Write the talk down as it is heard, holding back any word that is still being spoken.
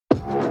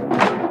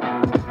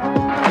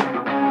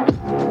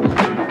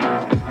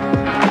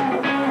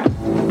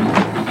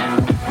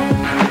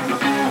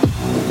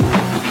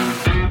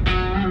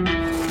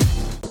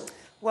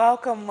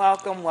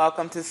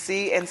welcome to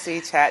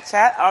CNC Chat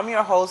Chat. I'm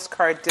your host,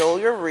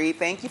 Cardelia Reed.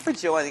 Thank you for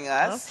joining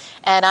us.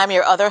 And I'm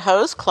your other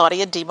host,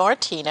 Claudia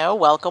DiMartino.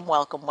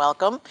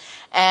 Welcome.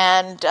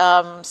 And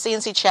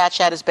CNC Chat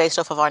Chat is based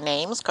off of our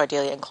names,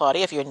 Cardelia and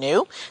Claudia. If you're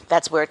new,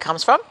 that's where it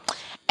comes from.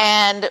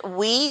 And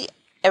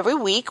every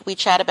week we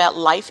chat about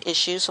life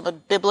issues from a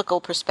biblical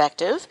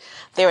perspective.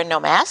 There are no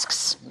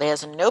masks.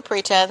 There's no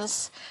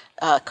pretense.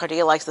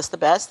 Cardelia likes this the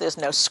best. There's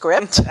no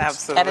script.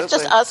 Absolutely. And it's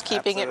just us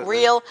keeping it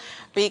real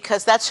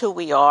because that's who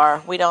we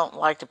are. We don't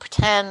like to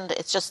pretend.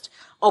 It's just,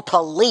 oh,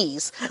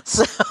 please.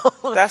 So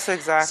that's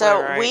exactly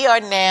right. So we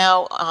are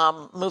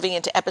now moving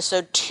into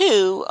episode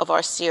 2 of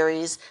our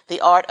series,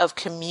 The Art of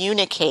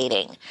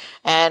Communicating.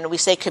 And we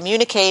say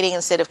communicating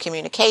instead of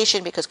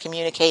communication because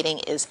communicating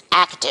is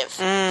active.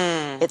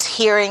 It's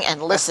hearing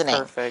and listening.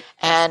 That's perfect.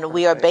 And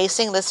we are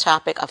basing this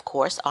topic, of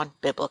course, on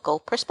biblical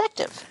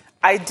perspective.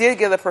 I did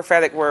get a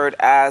prophetic word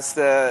as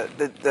the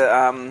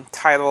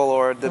title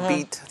or the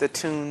beat, the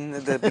tune,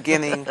 the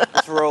beginning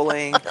is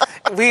rolling.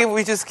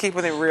 We just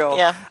keeping it real.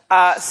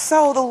 Yeah.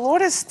 So the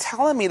Lord is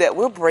telling me that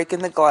we're breaking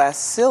the glass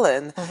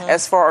ceiling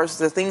as far as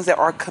the things that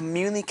are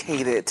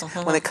communicated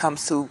when it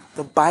comes to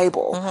the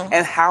Bible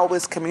and how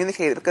it's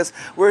communicated. Because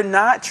we're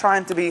not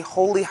trying to be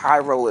holy high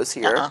rollers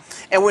here,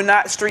 and we're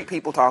not street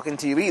people talking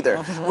to you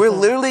either. We're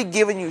literally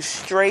giving you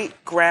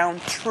straight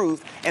ground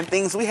truth and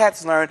things we had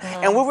to learn,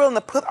 and we're willing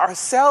to put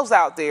ourselves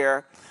out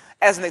there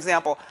as an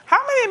example. How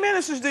many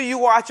ministers do you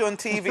watch on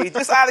TV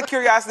just out of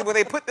curiosity when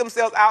they put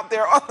themselves out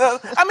there on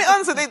the, I mean,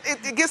 honestly,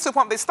 it gets to the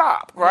point they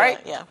stop, right?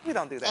 Yeah. We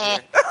don't do that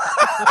here.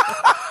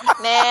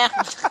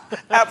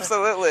 Nah.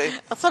 Absolutely.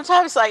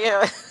 Sometimes I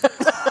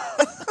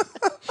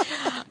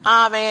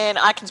mean,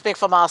 I can speak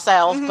for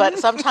myself, but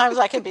sometimes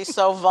I can be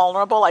so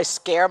vulnerable, I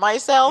scare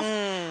myself.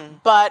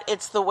 But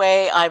it's the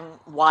way I'm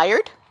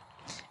wired.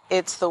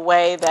 It's the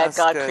way that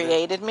God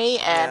created me.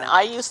 And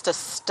I used to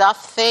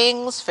stuff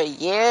things for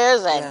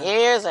years and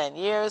years and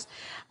years.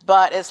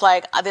 But it's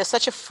like there's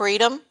such a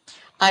freedom.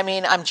 I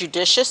mean, I'm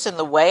judicious in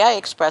the way I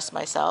express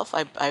myself.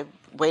 I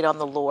wait on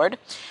the Lord.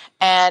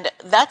 And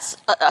that's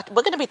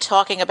we're going to be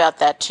talking about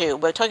that too.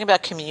 We're talking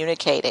about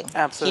communicating,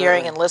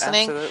 hearing and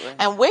listening. Absolutely.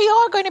 And we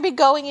are going to be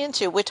going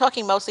into, we're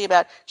talking mostly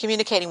about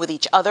communicating with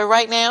each other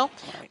right now.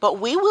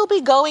 But we will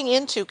be going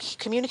into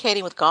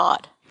communicating with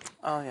God.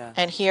 Oh, yeah.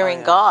 And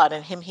hearing God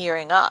and Him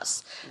hearing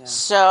us. Yeah.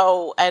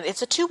 So, and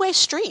it's a two-way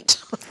street.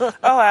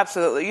 Oh,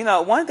 absolutely. You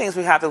know, one of the things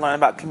we have to learn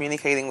about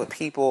communicating with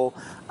people,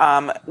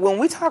 when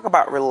we talk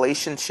about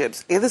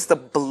relationships, it is the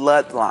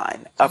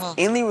bloodline of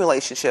any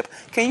relationship.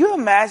 Can you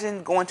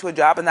imagine going to a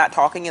job and not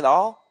talking at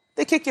all?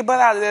 They kick your butt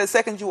out of there the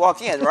second you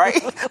walk in,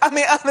 right? I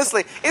mean,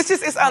 honestly,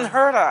 it's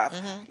unheard of.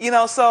 You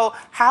know, so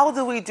how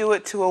do we do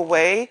it to a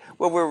way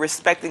where we're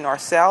respecting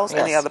ourselves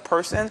and the other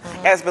person?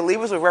 As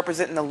believers, we're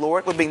representing the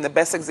Lord. We're being the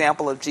best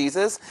example of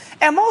Jesus.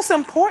 And most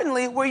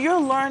importantly, where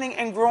you're learning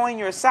and growing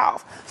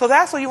yourself. So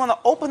that's why you want to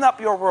open up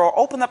your world,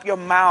 open up your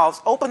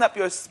mouths, open up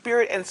your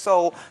spirit and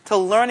soul to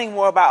learning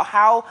more about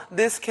how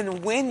this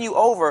can win you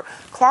over.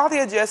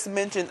 Claudia just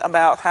mentioned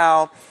about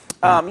how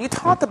you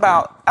talked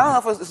about, I don't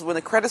know if it was when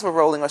the credits were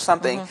rolling or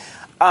something,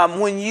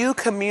 when you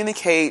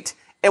communicate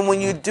and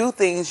when you do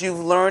things, you've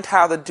learned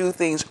how to do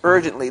things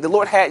urgently. The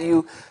Lord had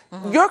you,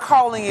 your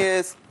calling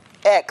is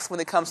X when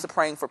it comes to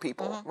praying for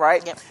people,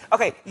 right? Yep.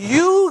 Okay,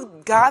 you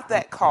got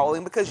that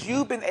calling because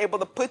you've been able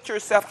to put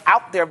yourself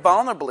out there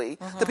vulnerably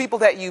to people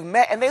that you've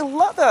met, and they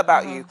love that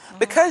about you.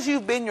 Because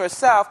you've been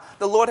yourself,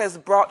 the Lord has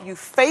brought you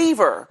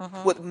favor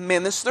with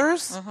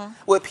ministers,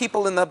 with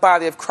people in the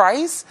body of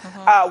Christ.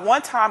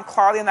 One time,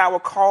 Claudia and I were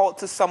called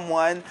to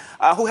someone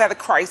who had a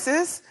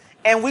crisis,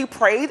 and we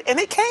prayed, and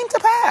it came to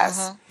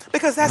pass.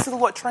 Because that's what the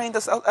Lord trained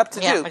us up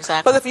to do.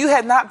 Exactly. But if you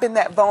had not been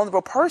that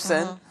vulnerable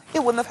person, it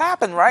wouldn't have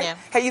happened, right? Yeah.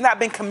 Had you not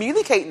been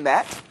communicating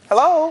that,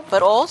 hello?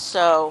 But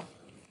also,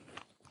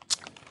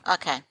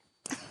 okay.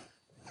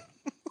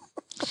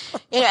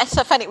 You know, it's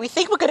so funny. We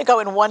think we're going to go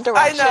in one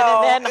direction,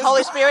 and then the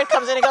Holy Spirit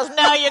comes in and goes,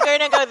 no, you're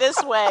going to go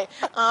this way.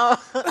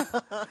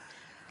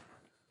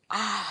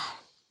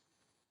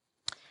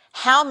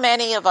 How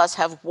many of us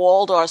have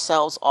walled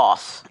ourselves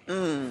off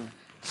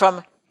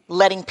from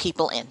letting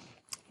people in?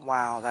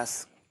 Wow,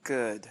 that's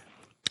good.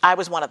 I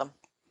was one of them.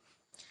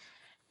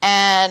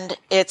 And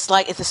it's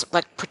this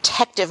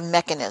protective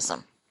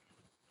mechanism.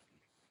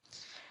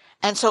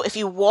 And so if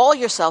you wall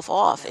yourself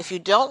off, if you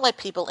don't let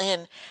people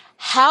in,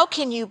 how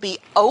can you be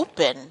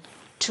open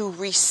to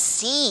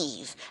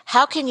receive?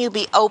 How can you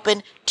be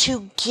open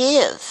to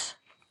give?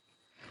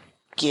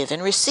 Give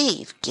and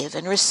receive, give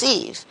and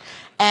receive.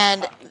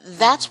 And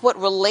that's what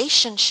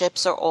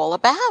relationships are all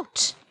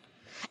about.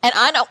 And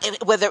I know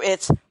whether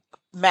it's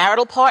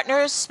marital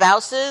partners,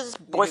 spouses,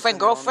 boyfriend,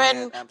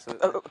 girlfriend,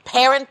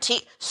 parent,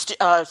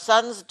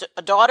 sons,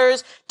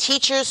 daughters,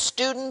 teachers,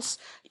 students,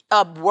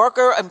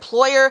 worker,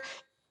 employer.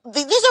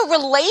 These are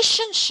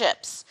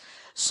relationships.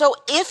 So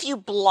if you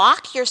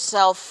block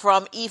yourself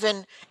from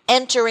even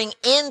entering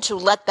in to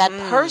let that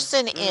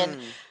person in,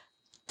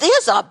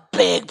 there's a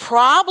big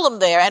problem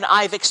there. And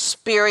I've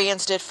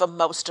experienced it for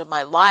most of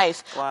my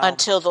life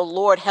until the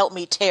Lord helped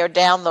me tear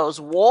down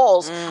those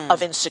walls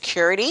of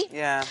insecurity,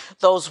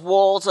 those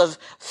walls of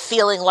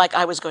feeling like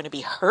I was going to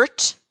be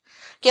hurt.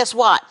 Guess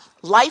what?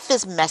 Life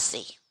is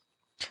messy.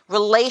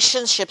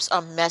 Relationships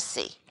are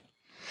messy.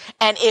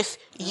 And if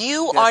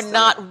you are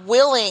not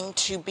willing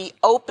to be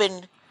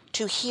open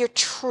to hear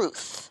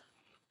truth,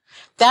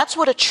 that's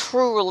what a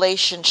true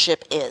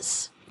relationship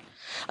is.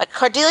 Like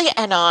Cordelia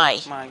and I,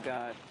 my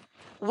God,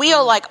 we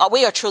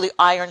are truly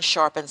iron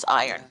sharpens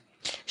iron.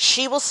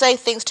 She will say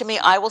things to me,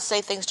 I will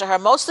say things to her.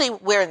 Mostly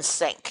we're in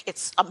sync.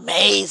 It's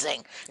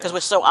amazing because we're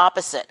so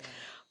opposite.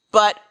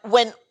 But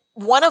when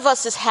one of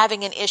us is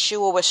having an issue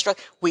or we're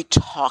struggling, we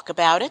talk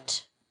about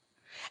it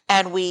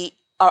and we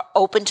are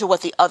open to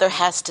what the other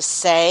has to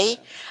say.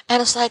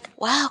 And it's like,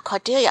 wow,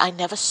 Cordelia, I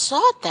never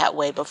saw it that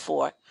way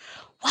before.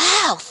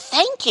 Wow,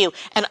 thank you.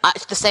 And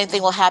the same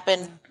thing will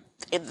happen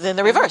in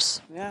the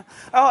reverse. Yeah.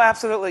 Oh,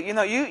 absolutely. You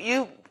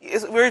know,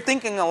 we're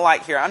thinking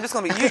alike here. I'm just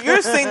going to be,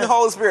 you're seeing the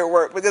Holy Spirit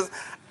work because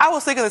I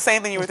was thinking the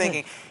same thing you were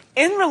thinking.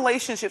 In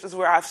relationships is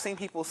where I've seen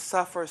people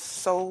suffer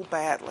so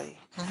badly.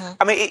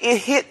 I mean, it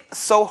hit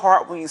so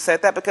hard when you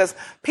said that because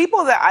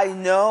people that I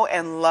know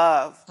and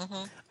love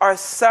are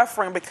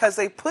suffering because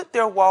they put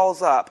their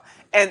walls up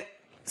and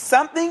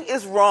something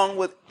is wrong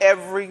with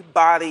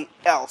everybody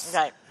else.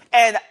 Right.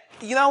 And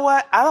you know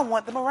what? I don't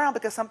want them around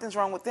because something's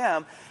wrong with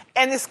them.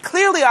 And it's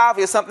clearly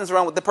obvious something's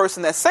wrong with the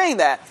person that's saying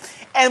that.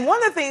 And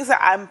one of the things that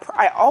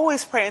I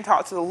always pray and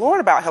talk to the Lord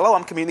about,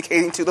 I'm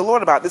communicating to the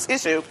Lord about this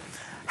issue.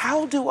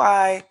 How do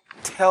I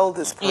tell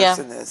this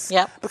person this?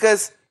 Yeah.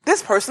 Because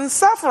this person's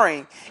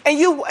suffering. And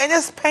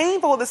it's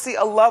painful to see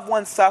a loved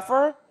one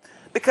suffer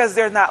because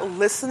they're not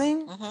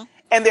listening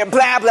and they're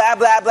blah, blah,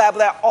 blah, blah,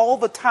 blah all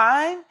the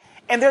time.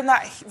 And they're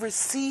not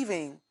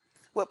receiving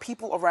what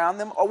people around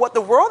them or what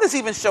the world is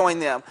even showing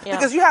them. Yeah.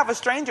 Because you have a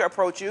stranger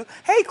approach you.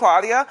 Hey,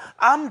 Claudia,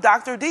 I'm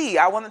Dr. D.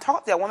 I want to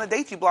talk to you. I want to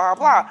date you, blah,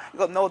 blah, blah. You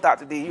go, no,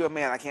 Dr. D, you're a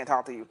man. I can't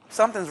talk to you.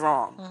 Something's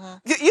wrong.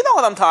 You know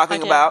what I'm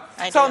talking about.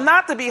 So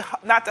not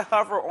to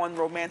hover on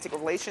romantic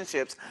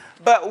relationships,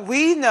 but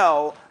we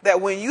know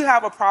that when you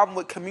have a problem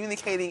with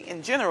communicating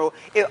in general,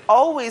 it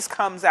always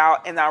comes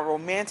out in our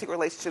romantic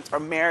relationships or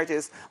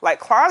marriages, like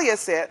Claudia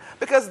said,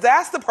 because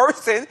that's the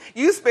person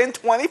you spend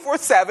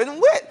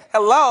 24/7 with.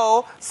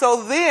 Hello?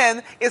 So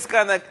then it's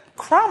going to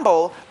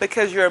crumble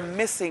because you're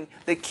missing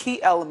the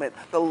key element,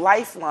 the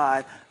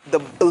lifeline, the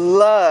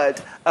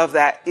blood of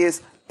that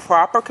is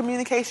proper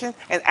communication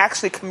and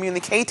actually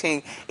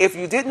communicating. If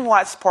you didn't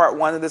watch part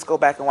 1 of this, go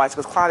back and watch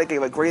because Claudia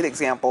gave a great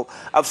example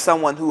of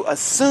someone who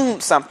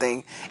assumed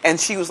something and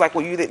she was like,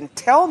 well, you didn't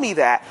tell me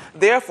that.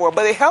 Therefore,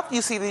 but it helped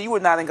you see that you were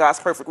not in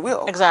God's perfect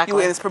will. Exactly. You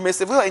were in his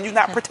permissive will and you're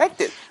not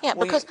protected. Yeah,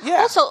 because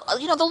also,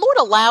 the Lord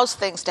allows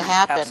things to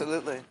happen.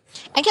 Absolutely.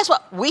 And guess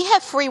what? We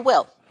have free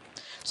will.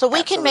 So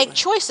we can make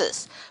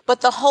choices.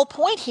 But the whole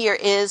point here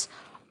is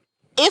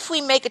if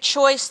we make a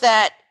choice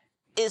that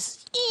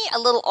is a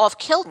little off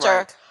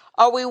kilter,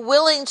 are we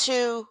willing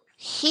to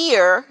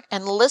hear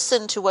and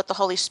listen to what the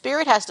Holy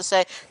Spirit has to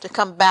say to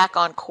come back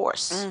on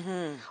course?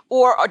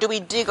 Or do we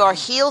dig our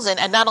heels in,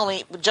 and not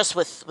only just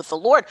with the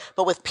Lord,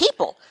 but with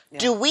people? Yeah.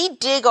 Do we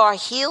dig our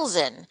heels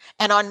in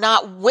and are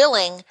not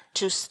willing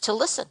to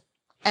listen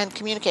and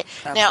communicate?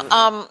 Absolutely.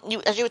 Now,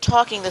 as you were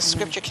talking, this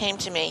scripture came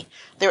to me.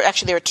 There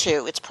are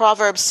two. It's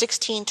Proverbs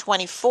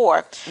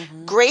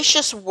 16:24.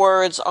 Gracious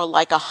words are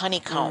like a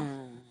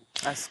honeycomb.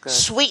 That's good.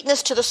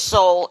 Sweetness to the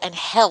soul and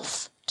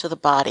health to the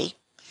body.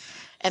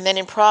 And then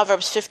in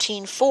Proverbs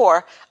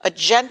 15:4, a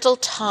gentle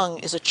tongue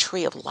is a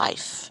tree of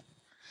life,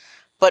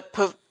 but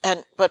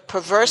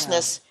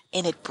perverseness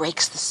in it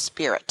breaks the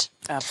spirit.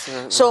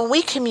 Absolutely. So when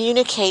we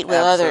communicate with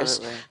others,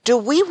 do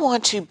we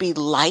want to be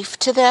life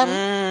to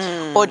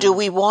them, or do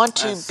we want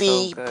to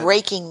be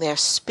breaking their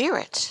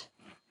spirit?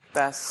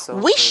 That's so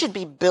we should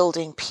be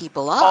building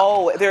people up.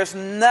 Oh, there's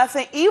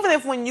nothing, even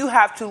if when you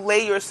have to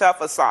lay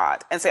yourself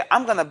aside and say,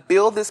 I'm going to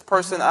build this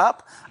person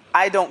up,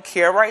 I don't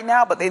care right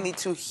now, but they need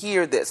to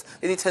hear this.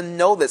 They need to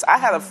know this. I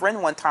had a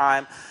friend one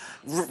time,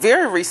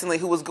 very recently,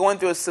 who was going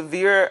through a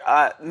severe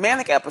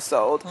manic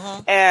episode,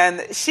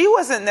 and she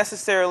wasn't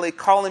necessarily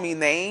calling me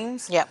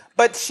names,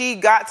 but she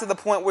got to the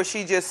point where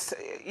she just,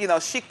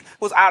 she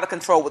was out of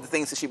control with the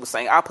things that she was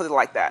saying. I'll put it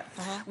like that.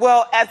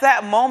 Well, at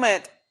that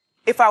moment,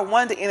 if I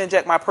wanted to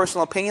interject my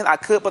personal opinion, I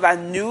could, but I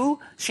knew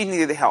she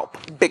needed help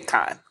big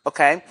time.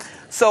 Okay.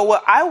 So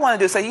what I want to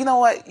do is say, you know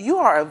what? You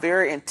are a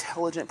very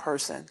intelligent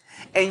person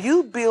and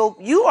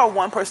you are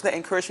one person that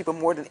encourages people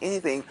more than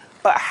anything.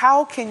 But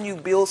how can you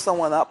build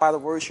someone up by the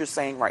words you're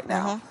saying right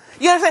now?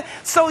 You know what I'm saying?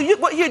 So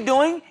what you're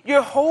doing,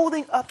 you're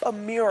holding up a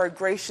mirror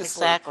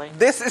graciously. Exactly.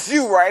 This is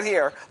you right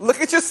here. Look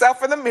at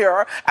yourself in the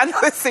mirror. I know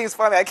it seems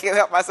funny. I can't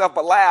help myself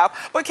but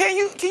laugh. But can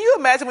you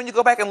imagine when you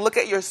go back and look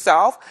at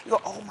yourself, you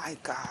go, oh my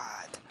God,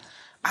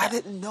 I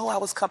didn't know I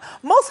was coming.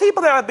 Most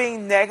people that are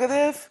being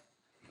negative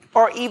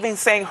or even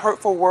saying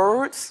hurtful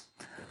words,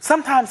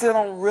 Sometimes they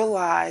don't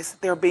realize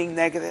they're being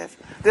negative.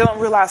 They don't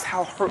realize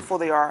how hurtful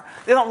they are.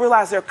 They don't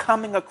realize they're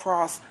coming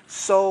across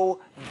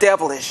so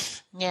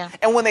devilish. Yeah.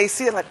 And when they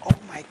see it, like, oh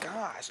my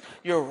gosh,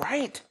 you're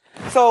right.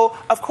 So,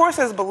 of course,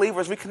 as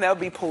believers, we can never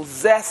be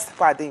possessed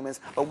by demons,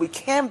 but we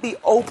can be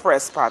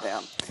oppressed by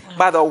them.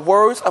 By the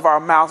words of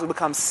our mouths, we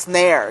become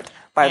snared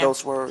by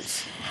those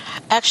words.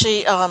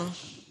 Actually,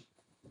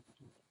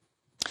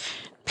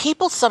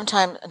 people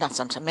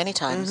many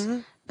times,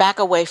 back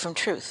away from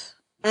truth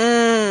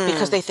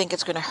because they think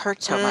it's going to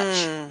hurt so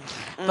much.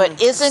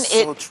 But isn't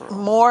it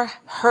more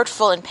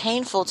hurtful and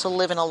painful to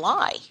live in a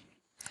lie?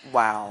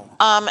 Wow.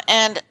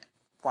 And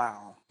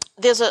Wow.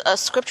 there's a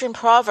scripture in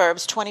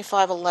Proverbs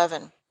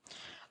 25:11.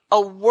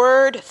 A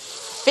word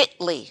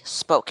fitly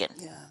spoken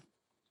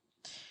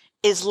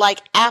is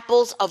like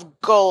apples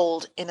of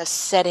gold in a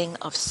setting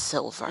of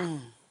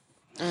silver.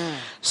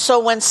 So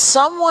when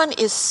someone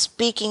is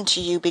speaking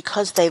to you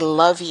because they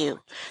love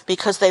you,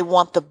 because they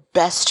want the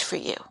best for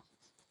you,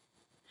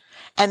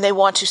 and they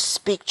want to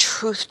speak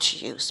truth to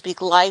you,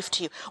 speak life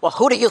to you, well,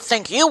 who do you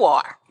think you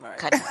are?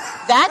 Right.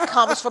 That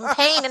comes from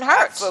pain and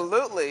hurt.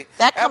 Absolutely.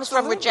 That comes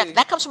from rejection.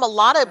 That comes from a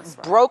lot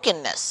of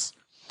brokenness.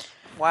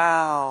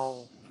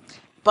 Wow.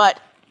 But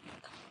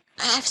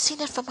I've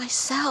seen it for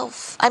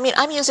myself. I mean,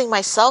 I'm using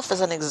myself as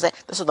an example.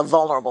 This is the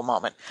vulnerable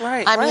moment.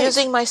 Right. I'm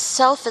using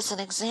myself as an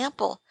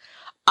example.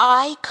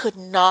 I could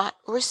not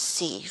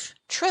receive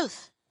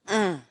truth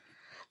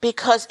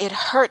because it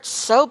hurt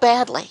so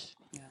badly.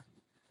 Yeah.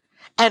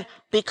 And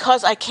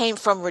because I came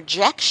from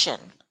rejection,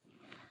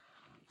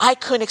 I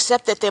couldn't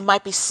accept that there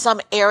might be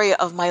some area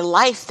of my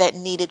life that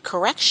needed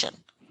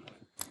correction.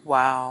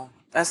 Wow.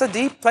 That's a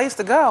deep place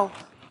to go.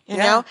 You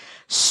know?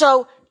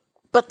 So,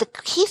 but the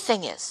key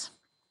thing is,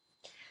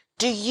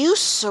 do you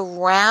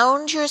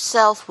surround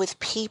yourself with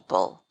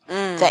people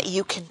that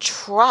you can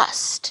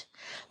trust,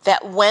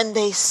 that when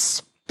they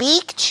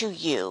speak to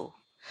you,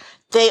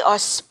 they are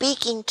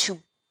speaking to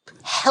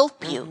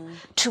help you,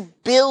 to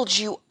build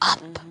you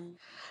up?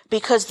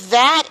 Because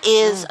that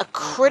is a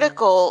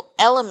critical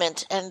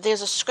element. And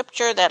there's a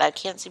scripture that I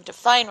can't seem to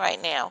find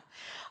right now,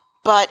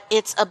 but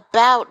it's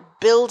about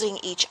building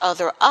each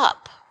other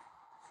up.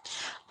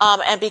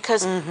 And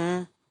because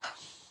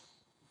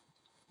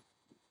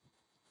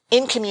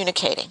in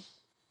communicating,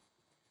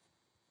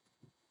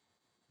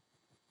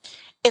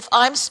 if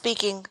I'm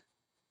speaking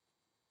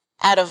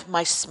out of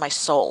my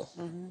soul,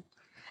 and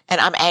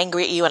I'm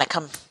angry at you, and I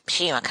come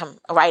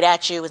right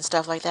at you and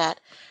stuff like that,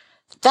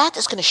 that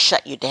is going to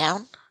shut you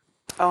down.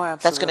 Oh,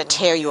 absolutely. That's going to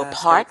tear you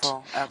apart.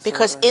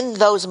 Because in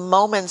those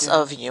moments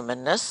of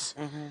humanness,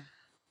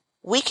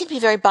 we can be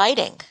very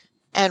biting,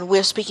 and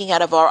we're speaking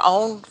out of our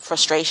own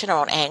frustration,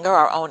 our own anger,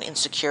 our own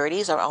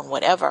insecurities, our own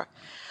whatever.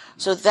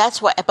 So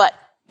that's why. But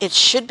it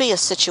should be a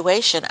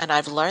situation, and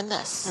I've learned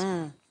this.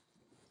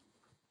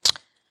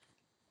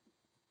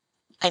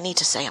 I need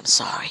to say I'm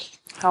sorry.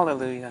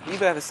 Hallelujah. You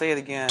better say it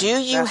again. Do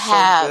you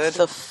have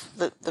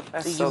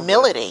the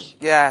humility?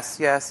 Yes.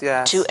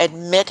 To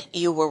admit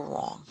you were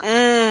wrong.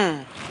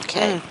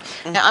 Okay.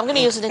 Now I'm going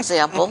to use an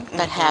example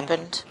that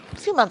happened a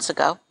few months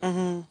ago.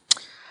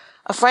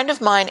 A friend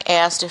of mine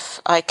asked if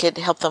I could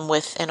help them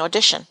with an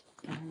audition.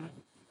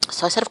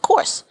 So I said, of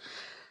course.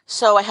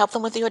 So I helped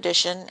them with the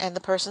audition, and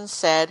the person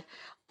said,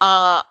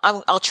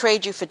 I'll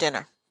trade you for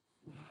dinner.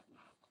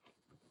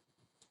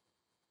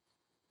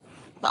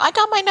 Well, I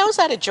got my nose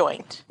out of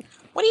joint.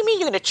 What do you mean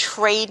you're going to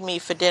trade me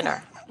for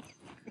dinner?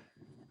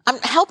 I'm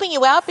helping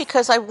you out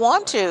because I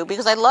want to,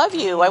 because I love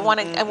you. I want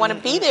to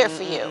be there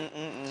for you.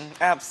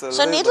 Absolutely.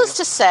 So needless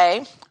to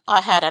say,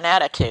 I had an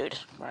attitude.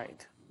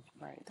 Right.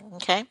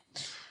 Okay.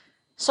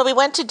 So we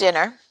went to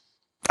dinner.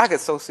 I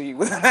could so see you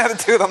with an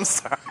attitude. I'm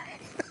sorry.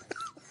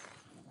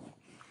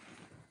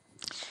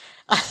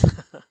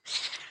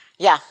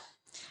 Yeah.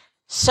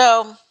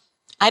 So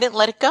I didn't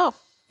let it go.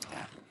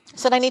 I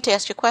said, I need to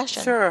ask you a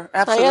question. Sure,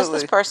 absolutely. So I asked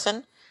this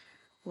person,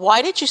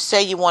 why did you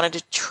say you wanted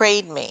to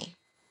trade me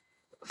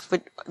for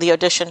the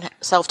audition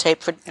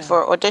self-tape for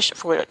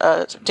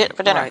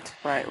dinner?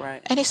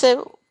 Right. And he said,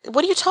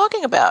 what are you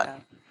talking about? Yeah.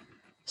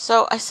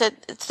 So I said,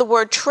 it's the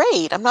word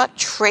trade. I'm not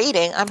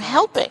trading. I'm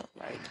helping.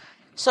 Right.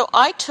 So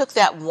I took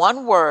that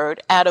one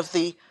word out of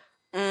the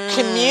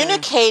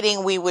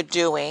communicating we were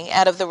doing,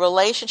 out of the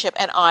relationship,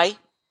 and I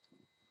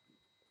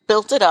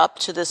built it up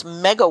to this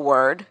mega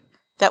word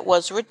that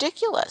was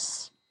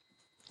ridiculous.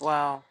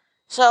 Wow.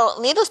 So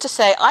needless to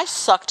say, I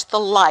sucked the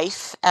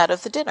life out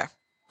of the dinner.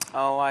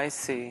 Oh, I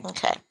see.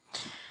 Okay.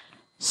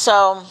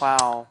 So,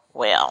 wow.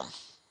 Well,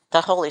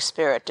 the Holy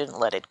Spirit didn't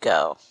let it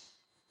go.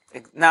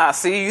 Nah,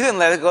 see, you didn't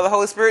let it go. The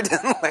Holy Spirit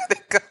didn't let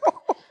it go.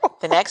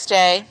 The next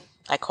day,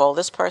 I called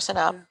this person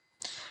up,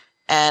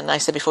 and I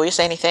said, before you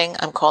say anything,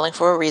 I'm calling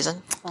for a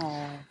reason.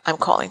 Oh. I'm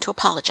calling to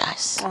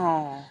apologize.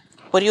 Oh.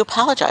 What are you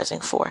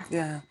apologizing for?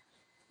 Yeah.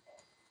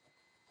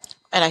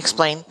 And I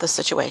explained the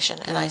situation,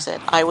 and I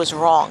said, I was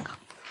wrong.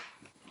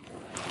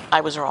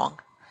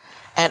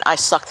 And I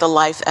sucked the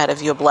life out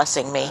of your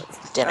blessing me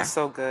dinner. That's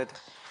so good.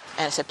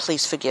 And I said,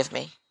 please forgive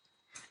me.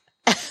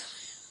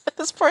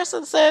 This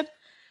person said,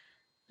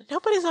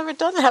 Nobody's ever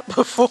done that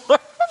before.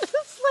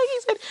 It's like he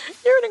said,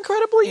 you're an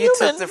incredible human. You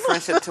took the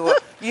friendship to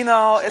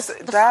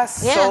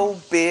that's so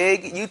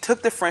big. You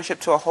took the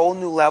friendship to a whole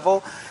new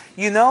level.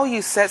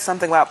 You said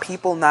something about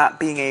people not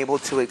being able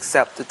to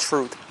accept the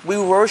truth. We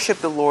worship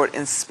the Lord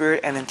in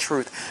spirit and in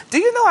truth. Do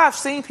you know I've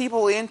seen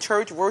people in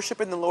church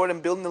worshiping the Lord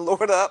and building the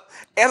Lord up,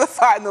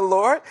 edifying the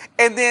Lord,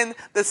 and then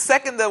the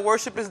second the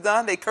worship is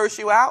done, they curse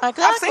you out?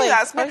 Exactly.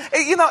 I've seen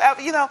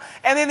that.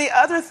 And then the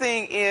other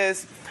thing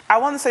is, I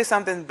want to say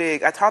something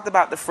big. I talked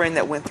about the friend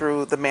that went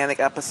through the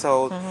manic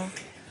episode. Mm-hmm.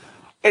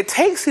 It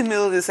takes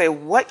humility to say,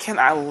 what can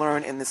I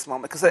learn in this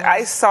moment? Because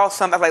I saw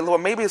something, I was like,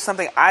 Lord, maybe it's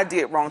something I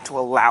did wrong to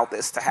allow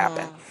this to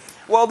happen.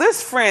 Well,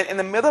 this friend, in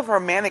the middle of her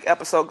manic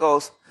episode,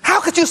 goes,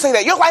 how could you say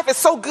that? Your life is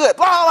so good,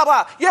 blah, blah,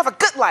 blah. You have a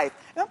good life.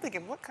 And I'm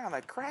thinking, what kind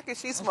of crack is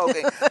she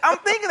smoking? I'm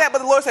thinking that, but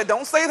the Lord said,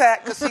 don't say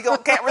that, because she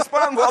can't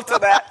respond well to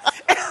that.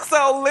 And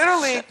so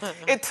literally,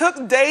 it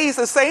took days,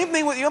 the same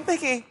thing with you. I'm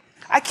thinking,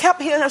 I kept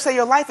hearing her say,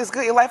 your life is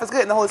good, your life is good.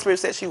 And the Holy Spirit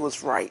said she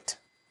was right.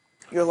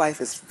 Your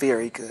life is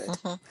very good.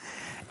 Mm-hmm.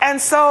 And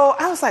so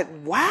I was like,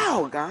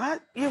 wow,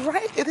 God, you're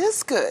right. It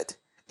is good.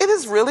 It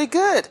is really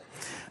good.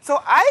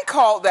 So I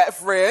called that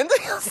friend,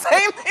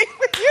 same thing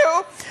with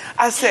you.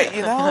 I said,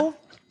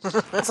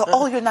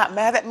 you're not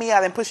mad at me. I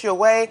didn't push you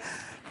away.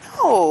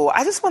 No,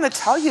 I just want to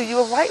tell you, you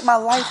were right. My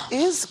life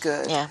is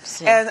good. Yeah,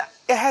 and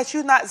had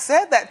you not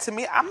said that to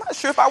me, I'm not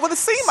sure if I would have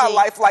seen my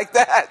life like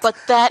that. But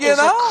that is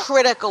a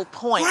critical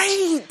point.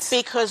 Right.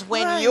 Because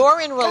when you're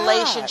in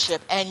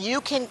relationship and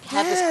you can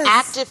have this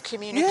active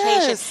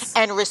communication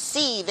and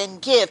receive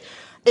and give,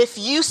 if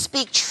you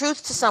speak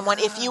truth to someone,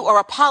 if you are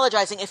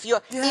apologizing, if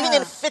you're even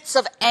in fits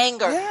of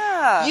anger,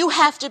 you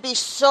have to be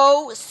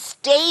so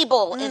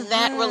stable in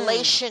that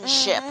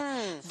relationship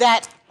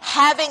that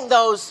having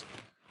those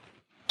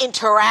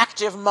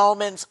interactive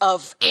moments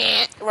of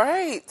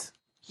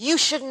you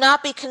should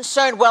not be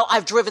concerned, well,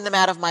 I've driven them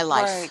out of my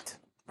life.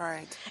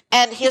 Right.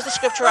 And here's the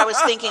scripture I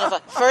was thinking of,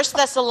 1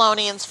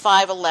 Thessalonians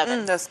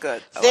 5:11. That's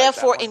good.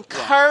 Therefore,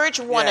 encourage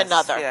one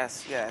another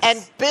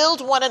and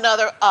build one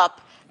another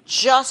up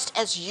just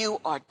as you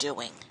are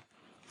doing.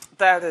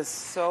 That is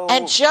so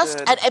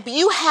good. And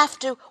you have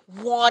to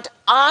want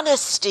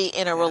honesty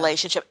in a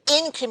relationship,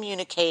 in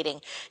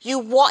communicating.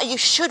 You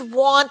should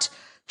want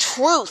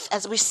truth,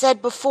 as we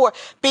said before,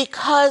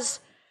 because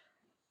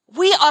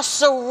we are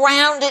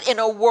surrounded in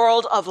a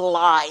world of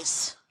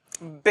lies.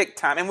 Big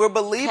time. And we're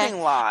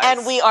believing lies.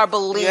 And we are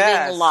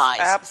believing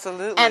lies.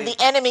 Absolutely. And the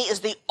enemy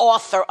is the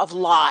author of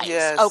lies.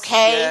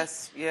 Okay?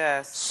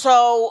 Yes.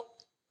 So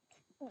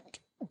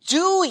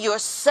do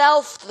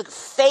yourself the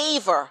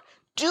favor,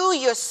 do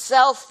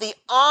yourself the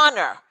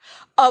honor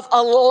of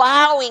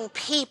allowing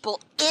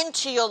people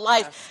into your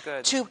life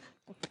to,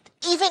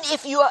 even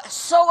if you are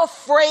so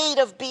afraid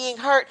of being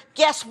hurt,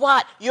 guess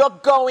what? You're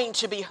going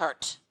to be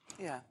hurt.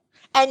 Yeah.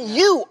 And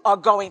you are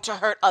going to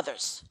hurt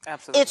others.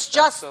 Absolutely. It's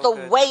just the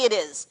way it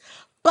is.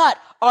 But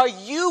are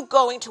you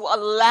going to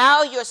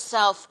allow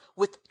yourself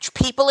with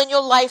people in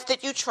your life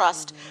that you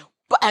trust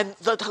and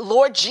the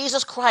Lord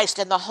Jesus Christ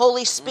and the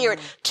Holy Spirit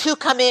to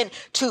come in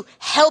to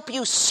help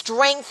you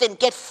strengthen,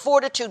 get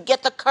fortitude,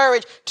 get the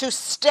courage to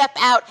step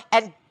out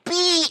and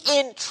be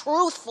in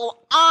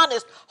truthful,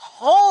 honest,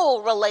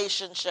 whole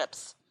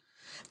relationships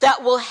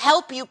that will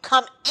help you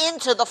come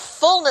into the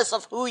fullness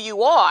of who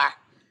you are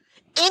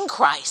in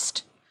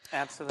Christ.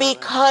 Absolutely.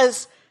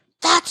 Because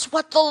that's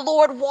what the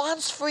Lord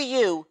wants for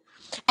you.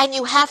 And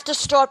you have to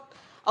start,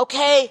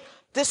 okay,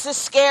 this is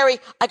scary.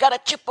 I got to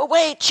chip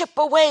away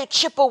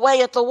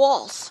at the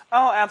walls.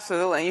 Oh,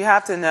 absolutely. And you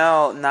have to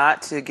know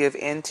not to give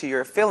in to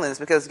your feelings,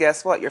 because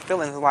guess what? Your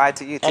feelings lie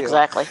to you too.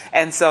 Exactly.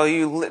 And so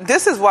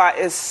this is why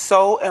it's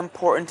so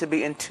important to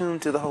be in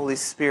tune to the Holy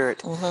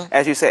Spirit.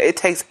 As you said, it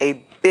takes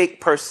a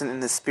big person in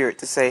the spirit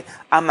to say,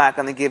 I'm not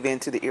going to give in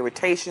to the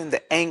irritation,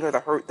 the anger,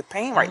 the hurt, the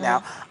pain right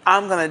now.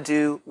 I'm going to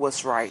do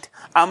what's right.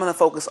 I'm going to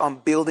focus on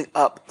building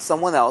up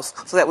someone else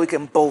so that we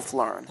can both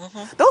learn.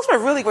 Those were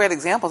really great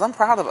examples. I'm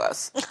proud of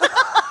us. Those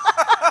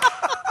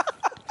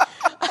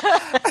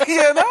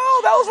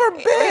were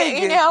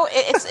big.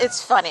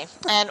 It's funny.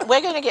 And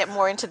we're going to get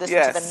more into this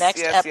into the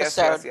next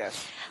episode.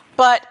 Yes.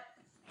 But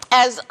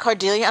as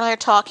Cordelia and I are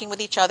talking with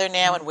each other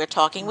now, and we're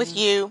talking with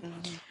you,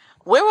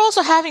 we're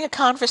also having a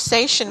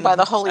conversation by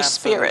the Holy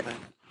Spirit.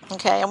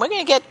 Okay, and we're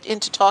going to get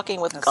into talking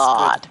with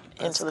God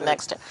into the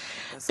next step.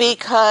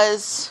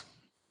 Because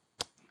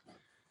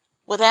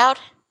without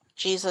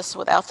Jesus,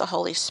 without the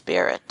Holy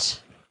Spirit,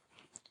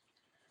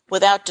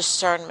 without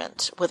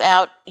discernment,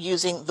 without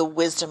using the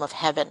wisdom of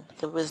heaven,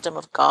 the wisdom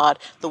of God,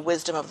 the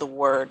wisdom of the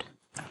Word,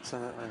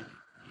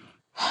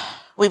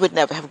 we would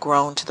never have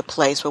grown to the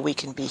place where we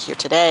can be here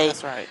today.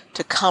 That's right.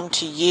 To come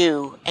to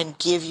you and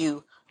give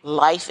you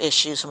life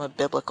issues from a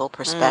biblical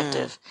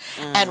perspective.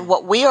 And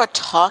what we are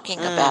talking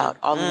about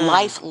are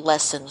life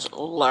lessons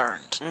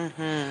learned.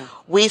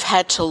 We've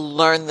had to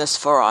learn this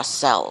for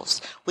ourselves.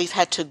 We've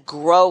had to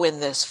grow in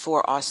this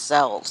for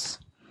ourselves.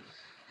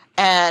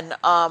 And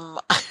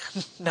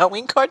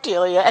knowing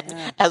Cordelia,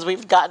 and as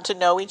we've gotten to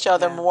know each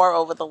other more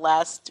over the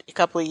last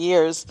couple of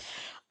years,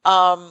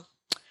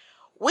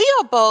 We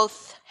are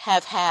both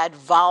have had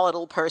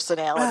volatile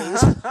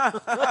personalities.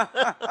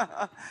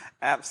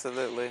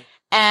 Absolutely.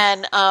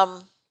 And,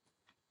 I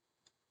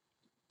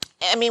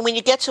mean, when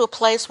you get to a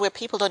place where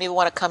people don't even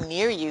want to come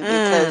near you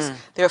because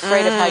they're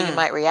afraid of how you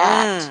might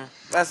react.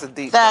 That's a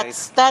deep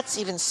place. That's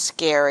even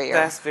scarier.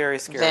 That's very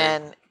scary.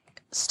 Than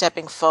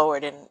stepping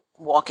forward and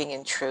walking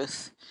in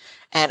truth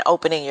and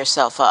opening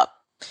yourself up.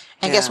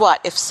 And guess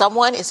what? If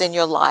someone is in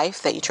your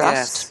life that you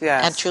trust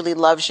and truly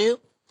loves you,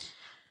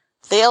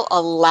 they'll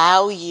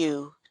allow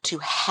you to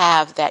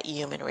have that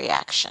human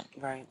reaction.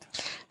 Right.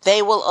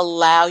 They will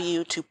allow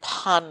you to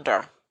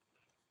ponder.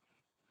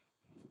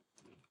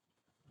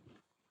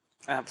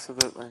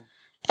 Absolutely.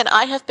 And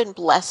I have been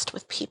blessed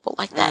with people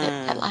like that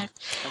in my life.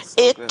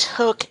 It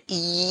took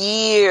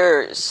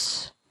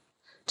years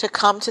to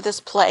come to this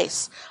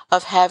place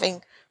of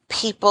having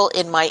people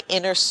in my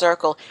inner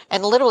circle,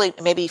 and literally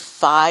maybe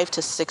 5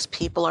 to 6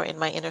 people are in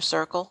my inner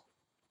circle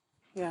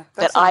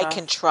that I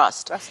can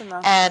trust. That's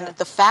enough. And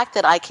the fact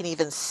that I can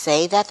even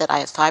say that I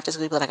have 5 to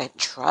 6 people that I can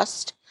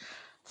trust,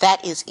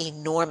 that is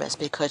enormous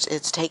because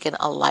it's taken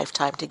a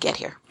lifetime to get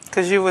here.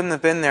 Because you wouldn't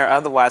have been there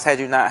otherwise had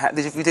you not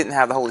if you didn't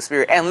have the Holy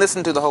Spirit and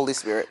listen to the Holy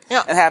Spirit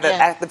and have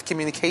that active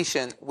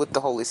communication with the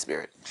Holy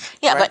Spirit.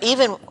 Yeah, right? But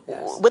even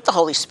with the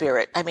Holy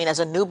Spirit, I mean, as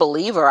a new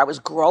believer, I was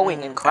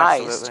growing in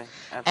Christ.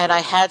 Absolutely. And I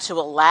had to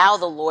allow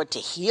the Lord to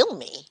heal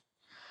me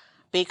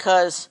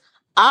because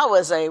I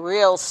was a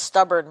real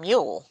stubborn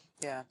mule.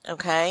 Yeah.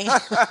 Okay?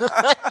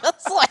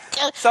 It's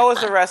like, so is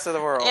the rest of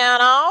the world. You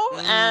know?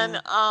 And,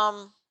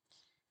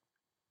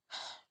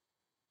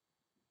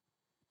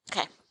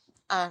 okay.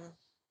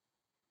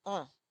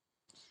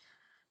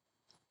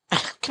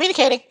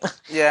 Communicating.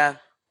 Yeah.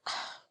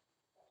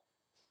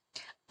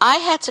 I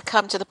had to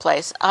come to the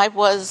place. I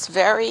was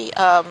very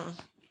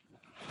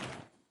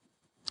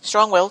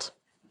strong-willed.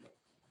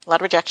 A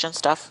lot of rejection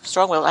stuff.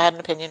 Strong-willed. I had an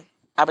opinion.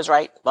 I was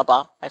right. Blah,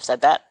 blah. I've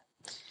said that.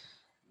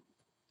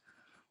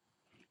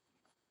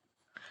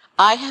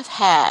 I have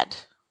had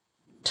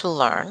to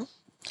learn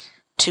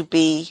to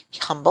be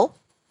humble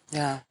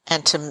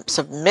and to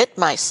submit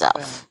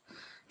myself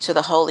to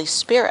the Holy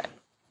Spirit.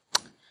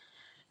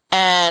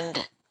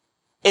 And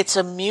it's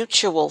a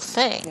mutual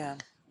thing. Yeah.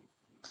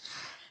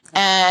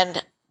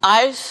 And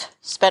I've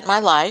spent my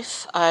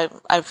life,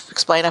 I've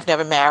explained I've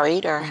never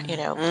married or,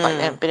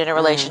 been in a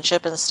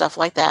relationship and stuff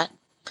like that.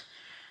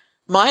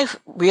 My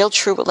real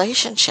true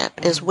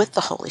relationship is with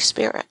the Holy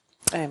Spirit.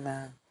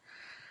 Amen.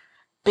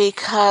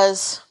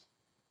 Because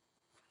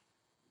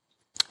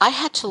I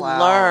had to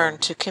learn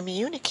to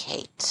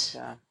communicate.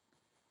 Yeah.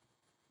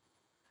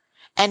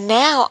 And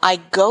now I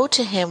go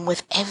to him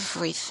with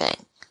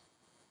everything.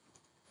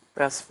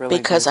 That's really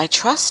because good. I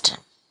trust him.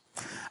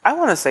 I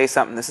want to say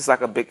something. This is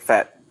like a big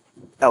fat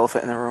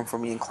elephant in the room for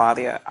me and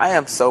Claudia. I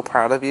am so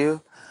proud of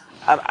you.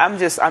 I'm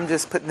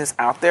just putting this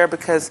out there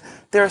because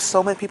there are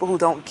so many people who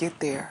don't get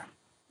there.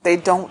 They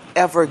don't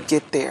ever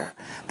get there.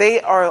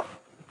 They are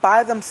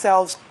by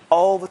themselves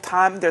all the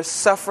time. They're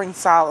suffering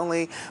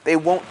silently. They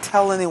won't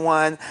tell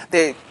anyone.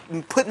 They're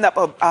putting up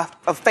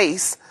a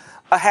face,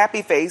 a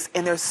happy face,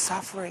 and they're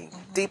suffering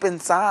deep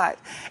inside.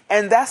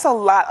 And that's a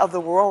lot of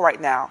the world right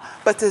now.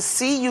 But to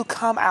see you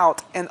come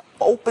out and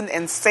open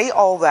and say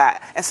all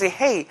that and say,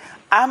 hey,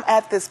 I'm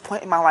at this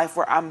point in my life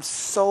where I'm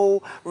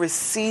so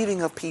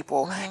receiving of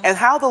people and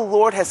how the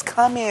Lord has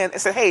come in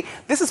and said, hey,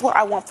 this is what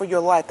I want for your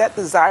life. That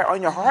desire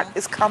on your heart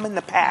is coming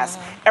to pass.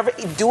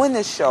 Doing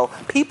this show,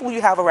 people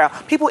you have around,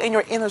 people in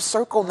your inner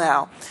circle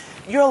now,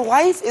 your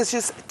life is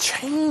just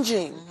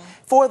changing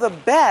for the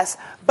best.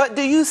 But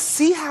do you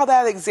see how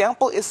that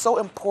example is so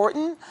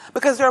important?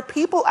 Because there are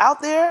people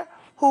out there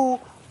who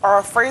are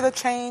afraid of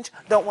change,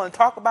 don't want to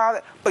talk about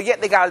it, but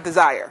yet they got a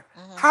desire.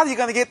 How are you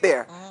going to get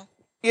there?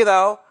 You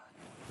know?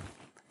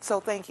 So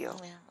thank you.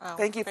 Yeah. Oh,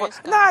 thank you for...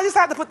 No, I just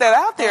had to put that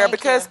out there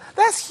because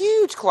that's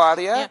huge,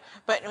 Claudia.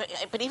 Yeah,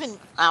 but even...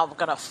 I'm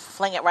going to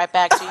fling it right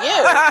back to you.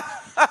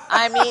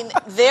 I mean,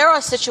 there are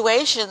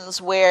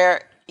situations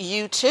where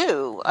you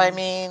too, I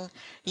mean,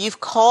 you've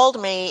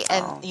called me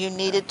and you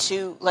needed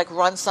to like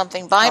run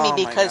something by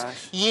me because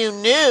you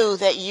knew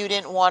that you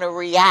didn't want to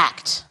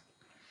react.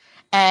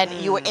 And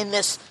you were in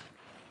this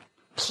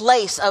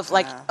place of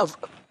like, of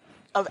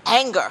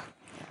anger.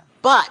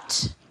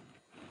 But...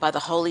 by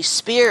the Holy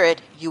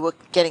Spirit, you were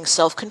getting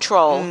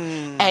self-control,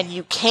 and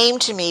you came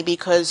to me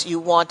because you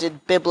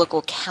wanted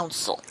biblical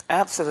counsel.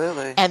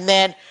 Absolutely. And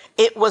then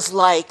it was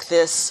like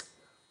this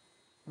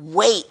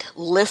weight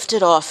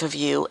lifted off of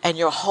you, and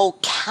your whole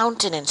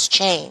countenance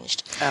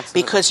changed.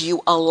 Absolutely. Because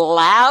you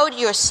allowed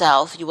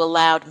yourself, you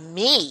allowed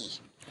me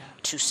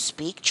to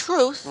speak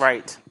truth.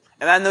 Right.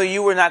 And I know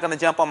you were not going to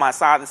jump on my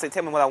side and say,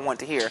 tell me what I want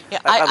to hear.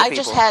 Yeah, I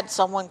just had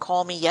someone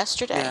call me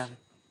yesterday.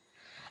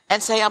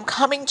 And say, I'm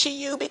coming to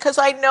you because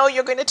I know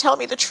you're going to tell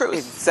me the truth.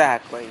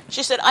 Exactly.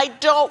 She said, I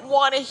don't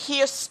want to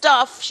hear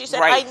stuff. She said,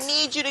 I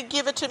need you to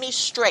give it to me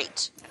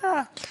straight.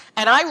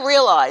 And I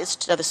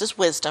realized, now this is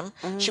wisdom,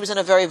 she was in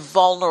a very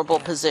vulnerable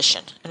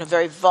position, in a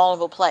very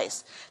vulnerable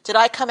place. Did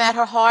I come at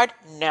her hard?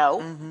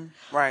 No.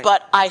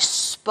 But I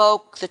spoke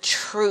spoke the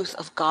truth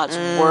of God's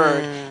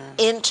word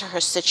into her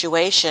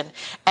situation.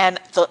 And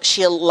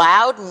she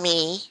allowed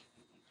me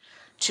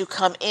to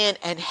come in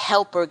and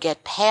help her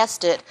get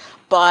past it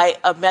by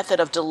a method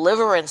of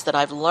deliverance that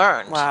I've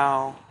learned.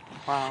 Wow.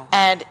 Wow.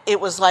 And it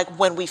was like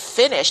when we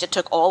finished, it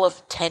took all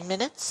of 10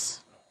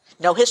 minutes.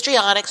 No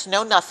histrionics,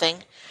 no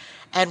nothing.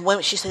 And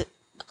when she said,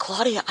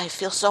 Claudia, I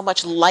feel so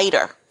much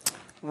lighter.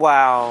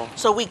 Wow.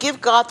 So we give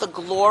God the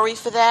glory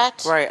for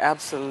that. Right,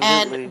 absolutely.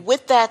 And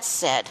with that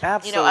said,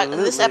 absolutely.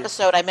 In this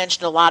episode, I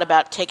mentioned a lot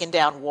about taking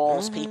down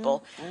walls,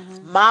 people.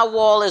 My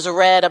Wall is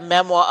Red, a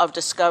memoir of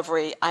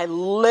discovery. I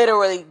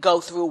literally go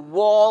through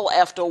wall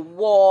after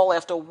wall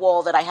after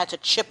wall that I had to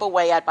chip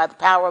away at by the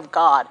power of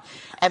God.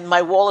 And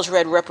My Wall is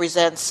Red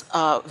represents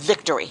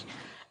victory.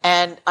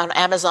 And on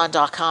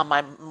Amazon.com,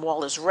 My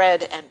Wall is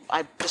Red. And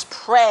I just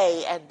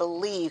pray and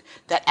believe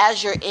that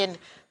as you're in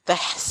the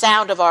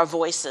sound of our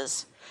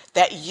voices,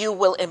 that you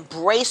will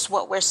embrace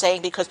what we're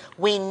saying, because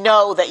we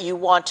know that you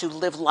want to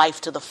live life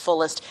to the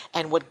fullest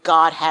and what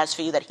God has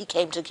for you, that he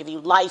came to give you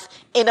life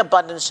in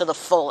abundance to the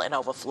full and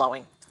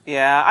overflowing.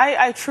 Yeah,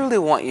 I truly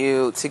want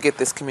you to get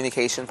this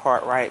communication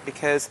part right,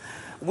 because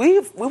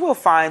we will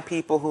find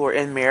people who are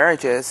in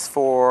marriages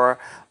for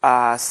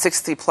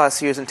 60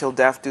 plus years until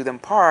death do them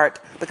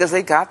part, because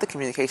they got the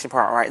communication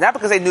part right. Not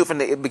because they knew it from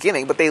the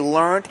beginning, but they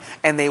learned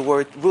and they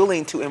were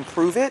willing to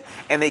improve it,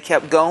 and they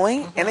kept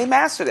going and they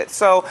mastered it.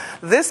 So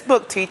this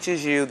book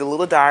teaches you, The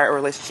Little Diary of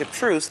Relationship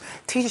Truths,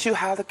 teaches you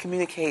how to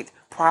communicate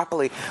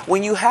properly.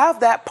 When you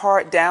have that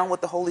part down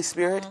with the Holy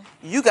Spirit,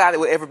 you got it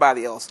with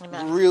everybody else.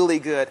 Amen. Really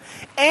good.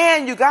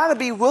 And you got to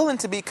be willing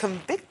to be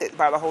convicted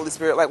by the Holy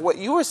Spirit, like what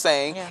you were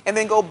saying, and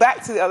then go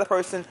back to the other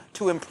person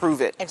to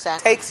improve it.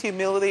 Exactly. Takes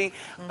humility.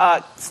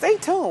 Stay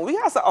tuned. We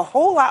got a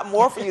whole lot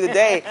more for you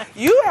today.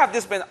 You have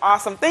just been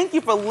awesome. Thank you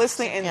for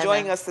listening and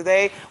joining us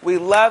today. We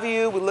love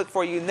you. We look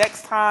for you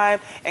next time.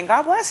 And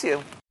God bless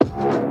you.